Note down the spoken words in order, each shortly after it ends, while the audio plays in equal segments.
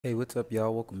Hey, what's up,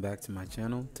 y'all? Welcome back to my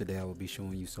channel. Today I will be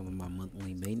showing you some of my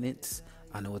monthly maintenance.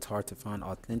 I know it's hard to find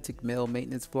authentic male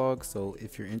maintenance vlogs, so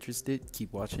if you're interested,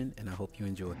 keep watching and I hope you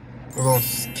enjoy. We're gonna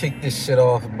kick this shit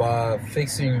off by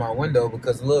fixing my window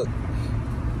because look,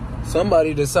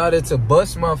 somebody decided to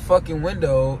bust my fucking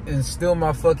window and steal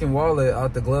my fucking wallet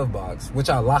out the glove box,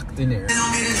 which I locked in there.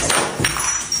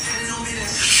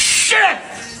 Shit!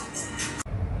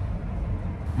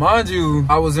 Mind you,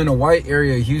 I was in a white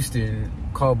area of Houston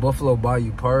called Buffalo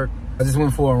Bayou Park. I just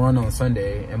went for a run on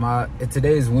Sunday, and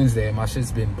today is Wednesday, and my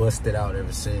shit's been busted out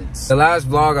ever since. The last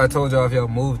vlog I told y'all, if y'all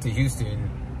move to Houston,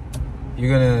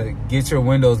 you're gonna get your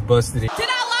windows busted in. Did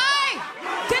I lie?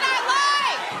 Did I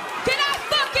lie? Did I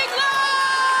fucking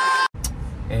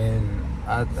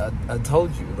lie? And I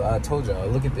told y'all,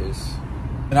 look at this.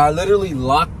 And I literally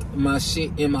locked my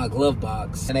shit in my glove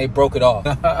box, and they broke it off.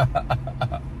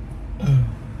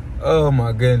 Oh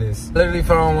my goodness. Literally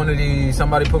found one of these,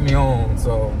 somebody put me on,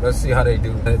 so let's see how they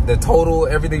do. The total,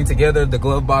 everything together, the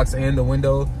glove box and the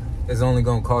window, is only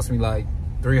gonna cost me like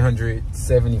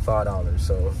 $375,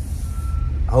 so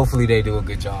hopefully they do a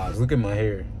good job. Look at my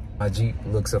hair. My Jeep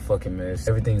looks a fucking mess.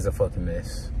 Everything's a fucking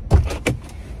mess.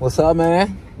 What's up, man?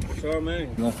 What's up, man?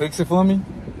 You gonna fix it for me?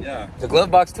 Yeah. The glove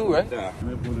box too, right? Yeah. Can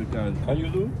you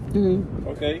do? Mm-hmm.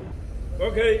 Okay.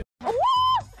 Okay.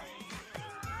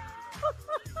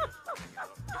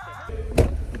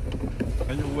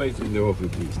 Can you wait in the office,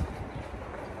 please?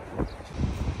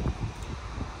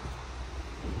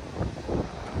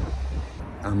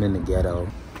 I'm in the ghetto.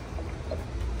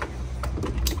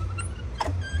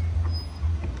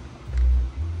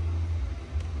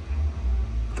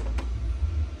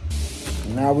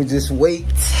 Now we just wait.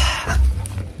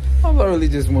 I really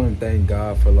just want to thank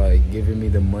God for like giving me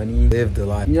the money, live the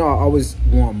life. You know, I always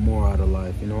want more out of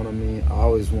life, you know what I mean? I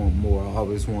always want more. I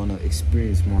always want to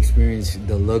experience more, experience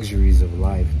the luxuries of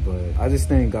life. But I just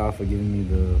thank God for giving me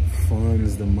the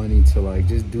funds, the money to like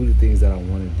just do the things that I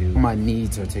want to do. My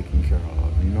needs are taken care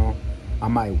of, you know? I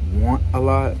might want a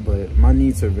lot, but my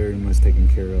needs are very much taken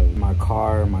care of. My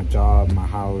car, my job, my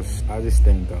house. I just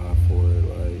thank God for it.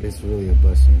 Like, it's really a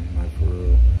blessing, like for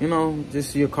real. You know,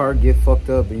 just your car get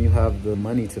fucked up and you have the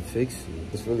money to fix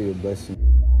it. It's really a blessing.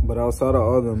 But outside of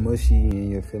all the mushy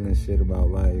and your feeling shit about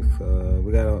life,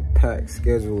 we got a packed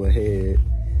schedule ahead.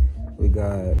 We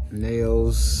got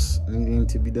nails needing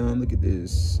to be done. Look at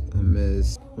this, a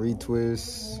mess.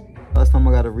 Retwist. Last time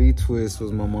I got a retwist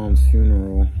was my mom's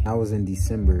funeral. That was in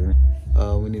December.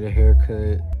 We need a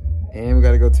haircut. And we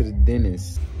gotta go to the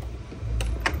dentist.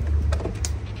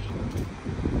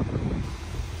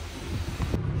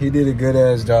 He did a good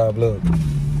ass job, look.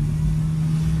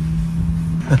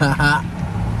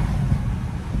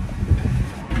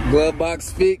 Glove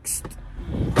box fixed.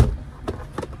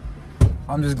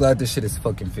 I'm just glad this shit is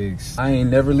fucking fixed. I ain't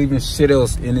never leaving shit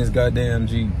else in this goddamn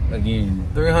Jeep again.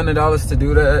 $300 to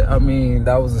do that, I mean,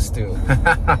 that was a steal.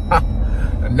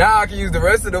 Now I can use the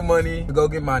rest of the money to go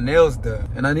get my nails done.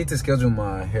 And I need to schedule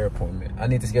my hair appointment. I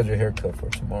need to schedule a haircut for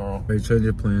tomorrow. Hey, change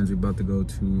your plans. We're about to go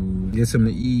to get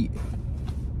something to eat.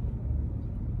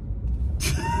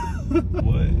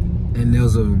 What? And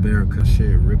nails of America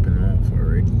shit ripping off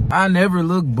already. I never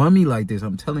look bummy like this,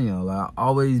 I'm telling y'all. I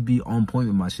always be on point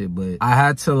with my shit, but I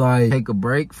had to like take a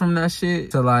break from that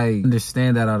shit to like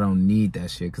understand that I don't need that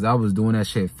shit, because I was doing that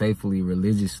shit faithfully,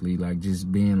 religiously, like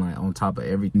just being like on top of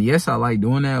everything. Yes, I like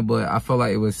doing that, but I felt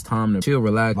like it was time to chill,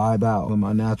 relax, vibe out with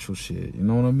my natural shit, you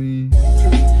know what I mean?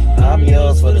 I'm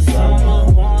yours for the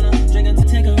summer. Wanna drink and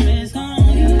take a risk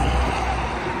on you.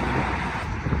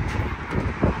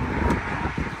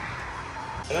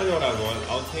 And I know what I want.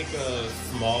 I'll take a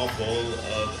small bowl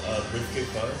of brisket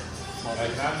pho. I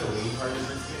have the lean part of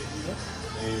brisket.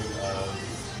 And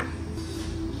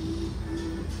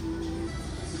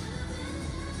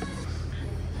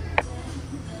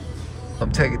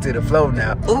I'm taking it to the floor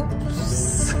now.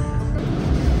 Oops.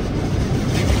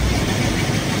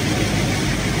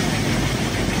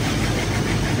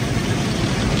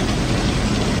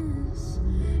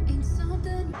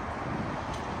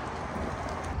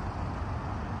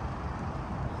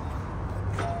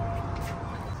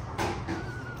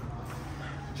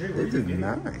 This is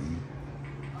nice.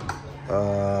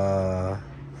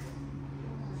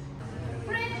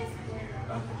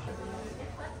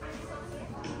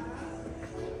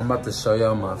 I'm about to show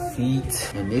y'all my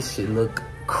feet, and this shit look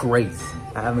crazy.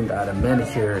 I haven't got a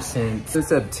manicure since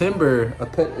September.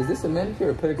 Is this a manicure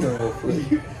or pedicure on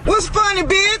foot? What's funny,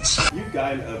 bitch? you've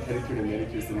gotten a pedicure and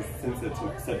manicure since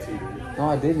September. No,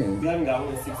 I didn't. You haven't got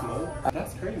one in 6 months?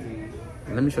 That's crazy.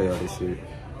 Let me show y'all this shit.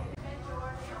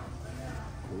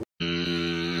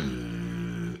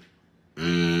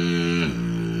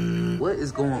 What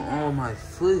is going on with my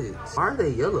foot? Why are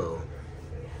they yellow?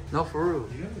 No, for real.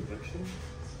 Do you have infection?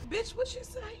 Bitch, what you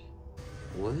say?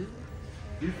 What?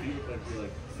 Your feet look like you're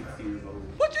like 60 years old.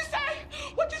 What you say?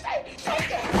 What you say? Say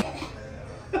that.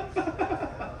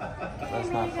 That's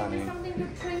not funny.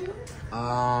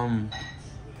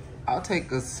 I'll take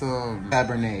some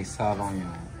Cabernet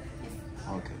Sauvignon.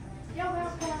 Okay. You're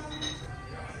welcome.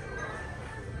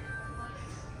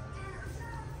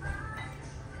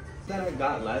 That I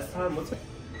got last time. What's it?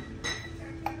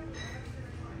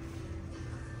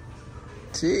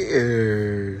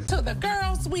 Cheers. To the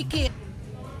girls' weekend.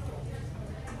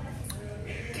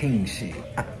 King shit.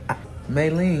 Mei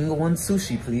Ling, one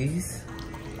sushi, please.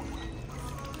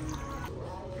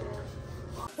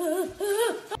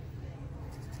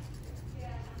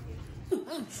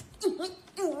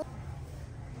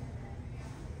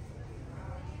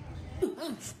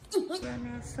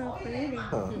 So pretty.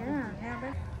 Yeah, have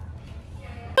it.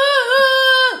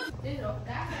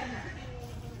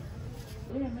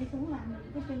 Mấy chú làm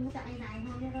cái chân nó chạy này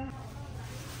thôi đó.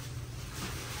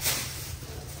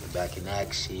 We're back in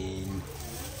action.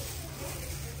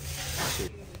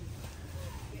 Shit.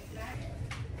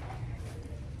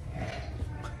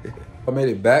 I made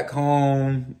it back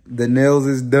home. The nails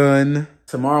is done.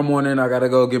 Tomorrow morning, I gotta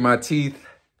go get my teeth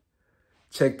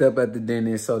checked up at the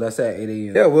dentist. So that's at 8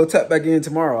 a.m. Yeah, we'll tap back in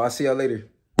tomorrow. I'll see y'all later.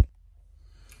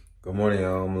 Good morning,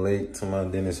 y'all. I'm late to my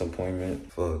dentist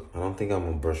appointment. Fuck, I don't think I'm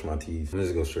gonna brush my teeth. I'm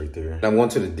just gonna go straight there. I'm going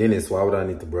to the dentist. Why would I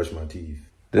need to brush my teeth?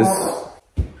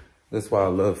 That's why I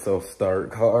love self-start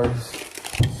cars.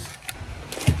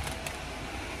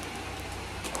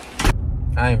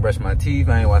 I ain't brushed my teeth.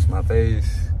 I ain't washed my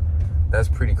face. That's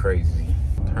pretty crazy.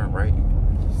 Turn right.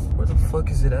 Where the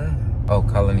fuck is it at? Oh,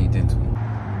 Colony Dental.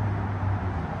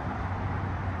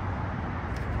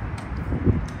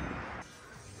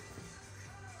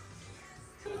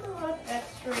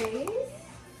 X-rays.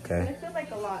 Okay. I feel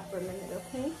like a lot for a minute,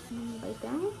 okay? Right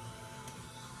down.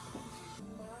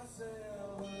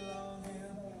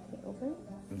 Okay, open.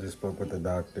 Just spoke with the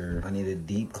doctor. I need a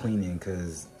deep cleaning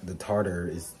because the tartar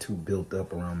is too built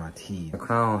up around my teeth. My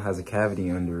crown has a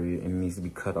cavity under it and it needs to be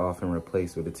cut off and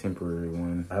replaced with a temporary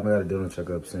one. I haven't got a dental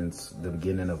checkup since the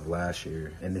beginning of last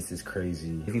year, and this is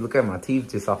crazy. If you look at my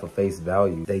teeth just off of face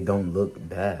value, they don't look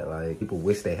bad. Like, people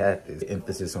wish they had this.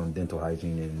 Emphasis on dental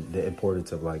hygiene and the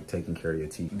importance of like taking care of your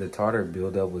teeth. The tartar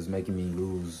buildup was making me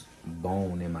lose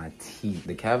bone in my teeth.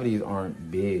 The cavities aren't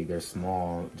big, they're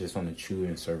small, just on the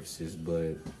chewing surfaces,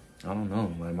 but I don't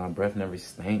know, like my breath never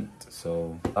stanked,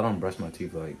 so I don't brush my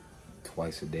teeth like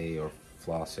twice a day or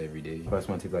floss every day. I brush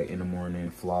my teeth like in the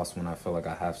morning, floss when I feel like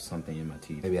I have something in my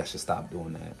teeth. Maybe I should stop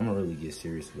doing that. I'm gonna really get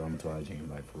serious about dental hygiene,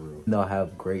 like for real. No, I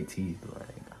have great teeth,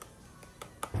 like.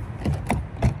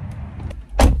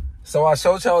 So I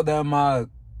showed y'all that my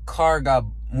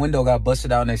window got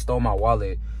busted out and they stole my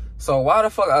wallet. So why the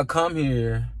fuck I come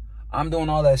here, I'm doing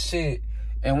all that shit,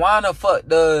 and why the fuck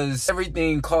does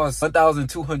everything cost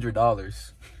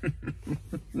 $1,200?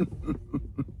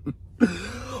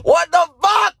 What the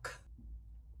fuck?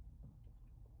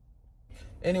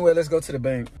 Anyway, let's go to the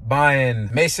bank. Buying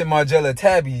Mason Margiela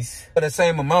tabbies for the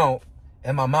same amount,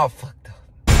 and my mouth fucked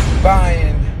up.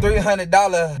 Buying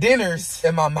 $300 dinners,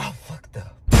 and my mouth fucked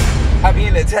up. I be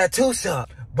in the tattoo shop,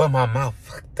 but my mouth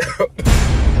fucked up.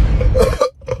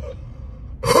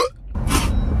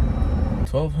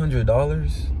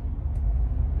 $1,200?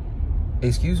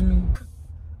 Excuse me?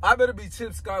 I better be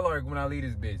Chip Skylark when I leave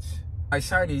this bitch. My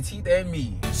shiny teeth and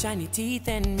me. Shiny teeth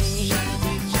and me.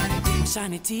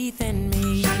 Shiny teeth and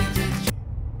me.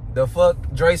 The fuck,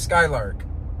 Dre Skylark.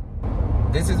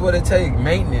 This is what it take,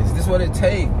 maintenance. This is what it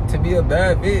take to be a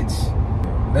bad bitch.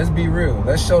 Let's be real.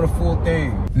 Let's show the full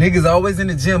thing. Niggas always in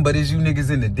the gym, but it's you niggas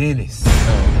in the dentist. No,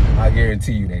 I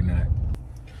guarantee you they not.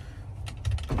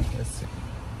 Let's see.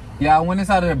 Yeah, I went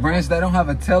inside of the branch. They don't have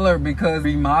a teller because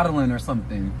remodeling or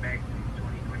something. Back to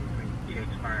 2023, it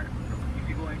expired. So if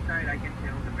you go inside, I can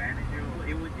tell the manager.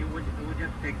 It would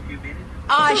just take a few minutes.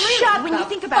 Shut when you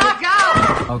think about it.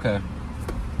 Go. Okay.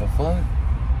 The fuck?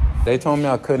 They told me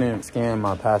I couldn't scan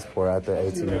my passport at the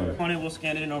ATM. We'll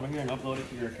scan it in over here and upload it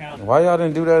to your account. Why y'all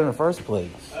didn't do that in the first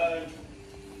place?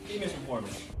 Email support.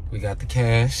 We got the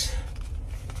cash.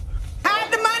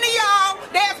 Hide the money, y'all.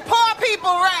 There's poor people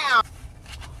around.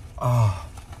 Oh.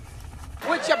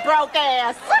 With your broke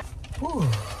ass.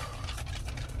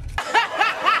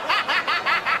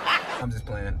 I'm just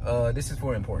playing. This is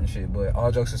for important shit, but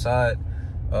all jokes aside,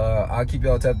 I'll keep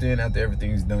y'all tapped in after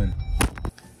everything's done.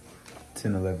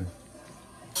 10-11.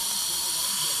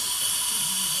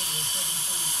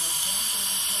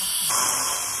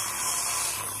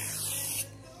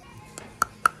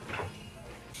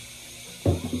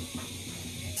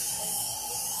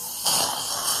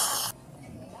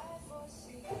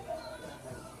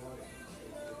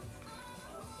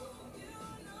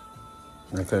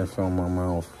 I can't feel my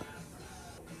mouth.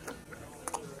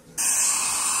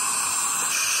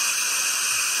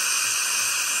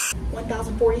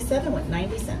 $1,047 with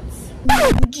 90 cents.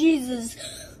 Oh, Jesus.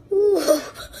 Ooh.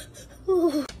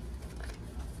 Ooh.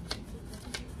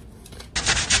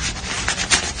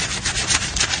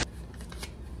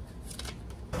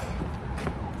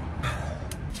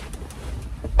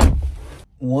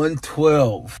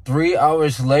 $112. 3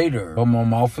 hours later, but my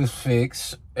mouth is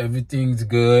fixed. Everything's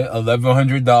good.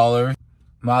 $1,100.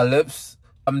 My lips,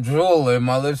 I'm drooling.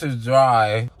 My lips is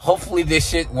dry. Hopefully this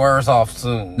shit wears off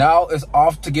soon. Now it's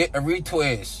off to get a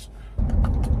retwist.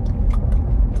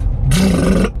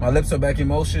 My lips are back in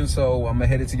motion, so I'm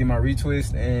headed to get my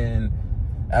retwist, and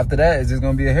after that, it's just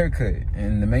gonna be a haircut,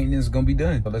 and the maintenance is gonna be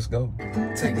done. So let's go.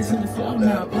 Take it to the floor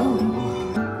now.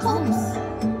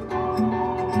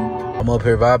 I'm up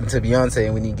here vibing to Beyonce,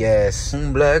 and we need gas.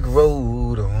 Black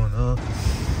road on up.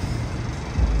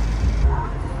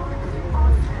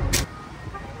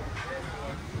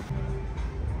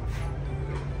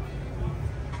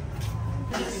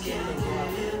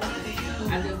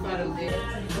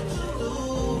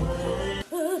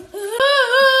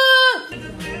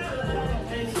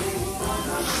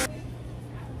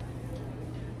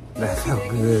 That felt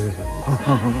good.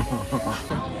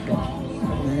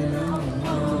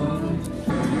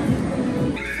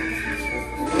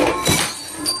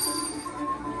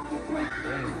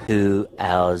 2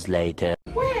 hours later.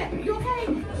 Where? You okay?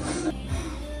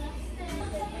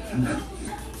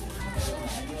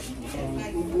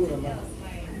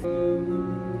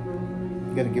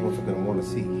 You gotta give them something they want to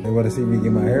see. They want to see me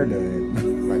get my hair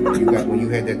done. Like when you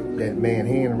had that man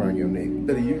hand around your neck.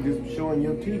 Instead of you just showing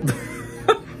your teeth.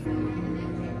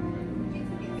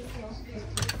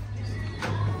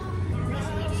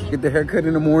 Get the haircut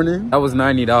in the morning. That was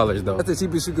 $90 though. That's the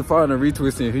cheapest you could find a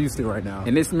retwist in Houston right now.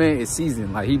 And this man is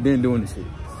seasoned. Like, he been doing this shit.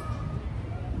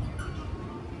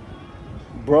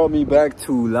 Brought me back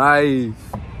to life.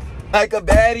 Like a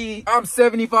baddie. I'm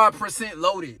 75%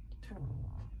 loaded.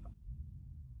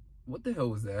 What the hell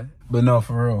was that? But no,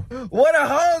 for real. What the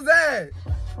hell is that?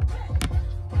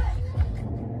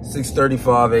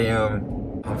 6:35 a.m.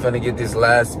 I'm finna get this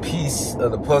last piece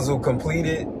of the puzzle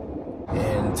completed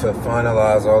and to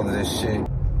finalize all of this shit.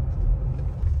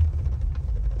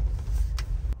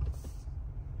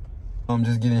 I'm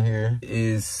just getting here. It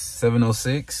is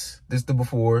 7:06. This is the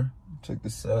before. Check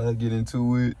this side, get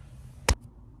into it.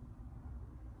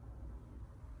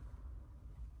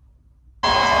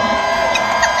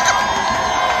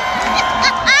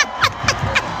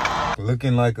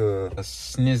 Looking like a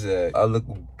snizzag. I look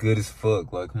good as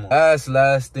fuck. Like, come on.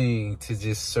 Last thing to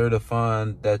just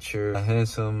certifying that you're a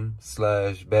handsome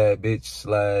slash bad bitch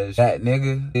slash fat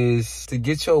nigga is to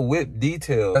get your whip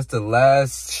detailed. That's the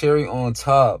last cherry on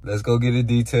top. Let's go get a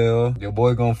detail. Your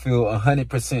boy gonna feel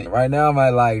 100%. Right now I'm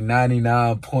at like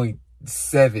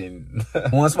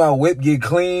 99.7. Once my whip get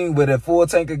clean with a full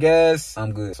tank of gas,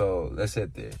 I'm good. So let's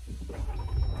head there.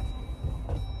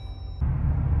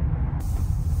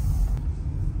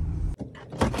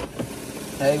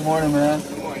 Hey, good morning, man.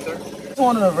 Good morning, sir. Just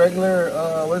wanted a regular,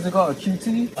 what is it called, a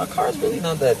QT? My car's really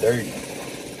not that dirty.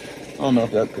 I don't know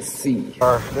if y'all could see.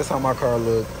 That's how my car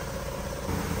look.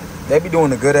 They be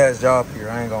doing a good ass job here,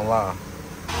 I ain't gonna lie.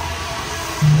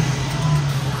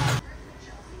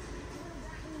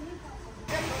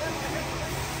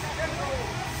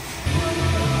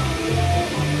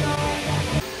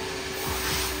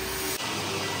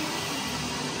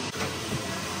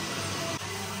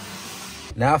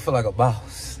 Now I feel like a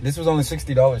boss. This was only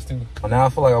 $60 too. Now I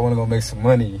feel like I want to go make some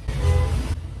money.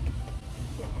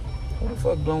 What the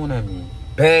fuck blowing at me?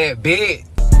 Bad bitch.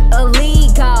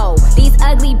 Illegal. These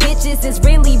ugly bitches is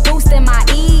really boosting my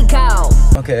ego.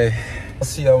 Okay, I'll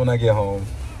see y'all when I get home.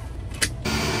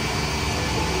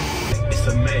 It's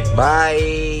amazing.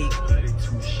 Bye.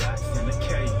 32 shots in the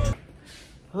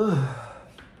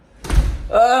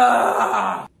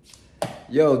Ah!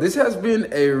 Yo, this has been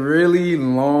a really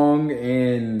long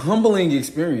and humbling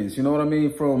experience, you know what I mean?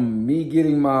 From me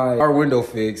getting my car window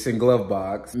fixed and glove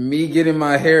box, me getting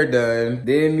my hair done,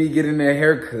 then me getting a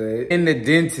haircut, and the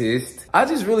dentist. I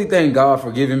just really thank God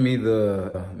for giving me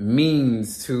the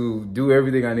means to do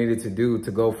everything I needed to do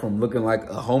to go from looking like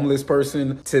a homeless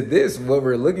person to this, what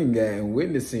we're looking at and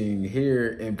witnessing here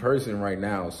in person right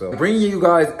now. So bringing you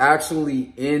guys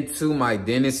actually into my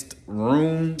dentist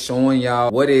room, showing y'all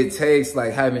what it takes.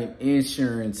 like having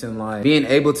insurance and like being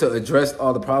able to address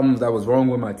all the problems that was wrong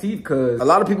with my teeth. Because a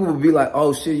lot of people would be like,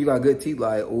 oh shit, you got good teeth.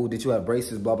 Like, oh, did you have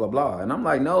braces, blah, blah, blah. And I'm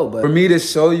like, no. But for me to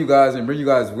show you guys and bring you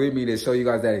guys with me to show you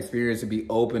guys that experience, to be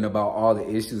open about all the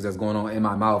issues that's going on in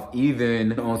my mouth,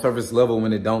 even on surface level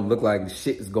when it don't look like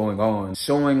shit is going on,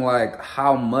 showing like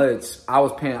how much I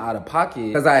was paying out of pocket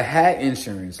because I had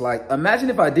insurance. Like, imagine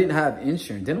if I didn't have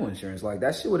insurance, dental insurance, like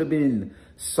that shit would have been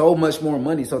so much more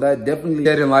money. So that definitely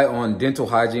shedding light on dental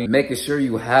hygiene, making sure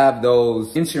you have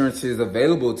those insurances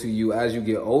available to you as you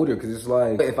get older. Cause it's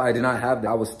like, if I did not have that,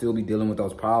 I would still be dealing with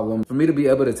those problems. For me to be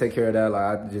able to take care of that,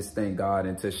 like, I just thank God,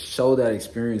 and to show that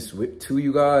experience to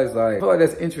you guys, like, I feel like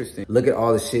that's interesting. Look at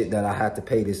all the shit that I had to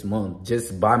pay this month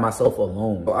just by myself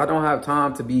alone. So I don't have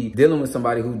time to be dealing with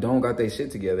somebody who don't got their shit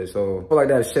together. So I feel like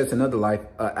that sheds another life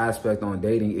aspect on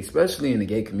dating, especially in the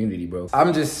gay community, bro.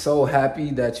 I'm just so happy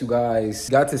that you guys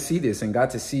got to see this and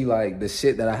got to see like the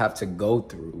shit that I have to go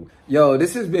through. Yo,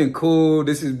 this has been cool.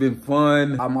 This has been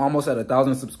fun. I'm almost at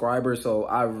 1,000 subscribers, so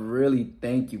I really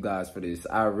thank you guys for this.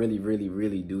 I really, really,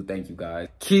 really do thank you guys.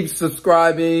 Keep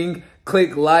subscribing,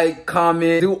 click like,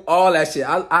 comment, do all that shit.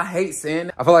 I hate saying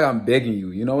that. I feel like I'm begging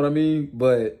you, you know what I mean?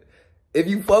 But if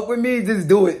you fuck with me, just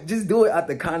do it. Just do it out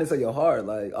the kindness of your heart.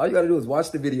 Like, all you gotta do is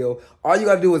watch the video. All you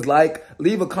gotta do is like,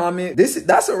 leave a comment.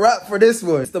 That's a wrap for this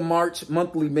one. It's the March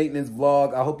monthly maintenance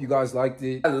vlog. I hope you guys liked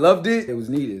it. I loved it. It was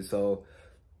needed. So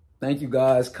thank you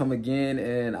guys. Come again,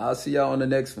 and I'll see y'all on the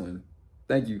next one.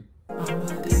 Thank you.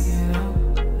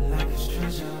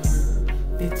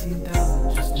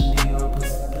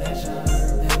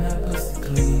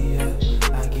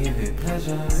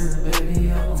 Pleasure.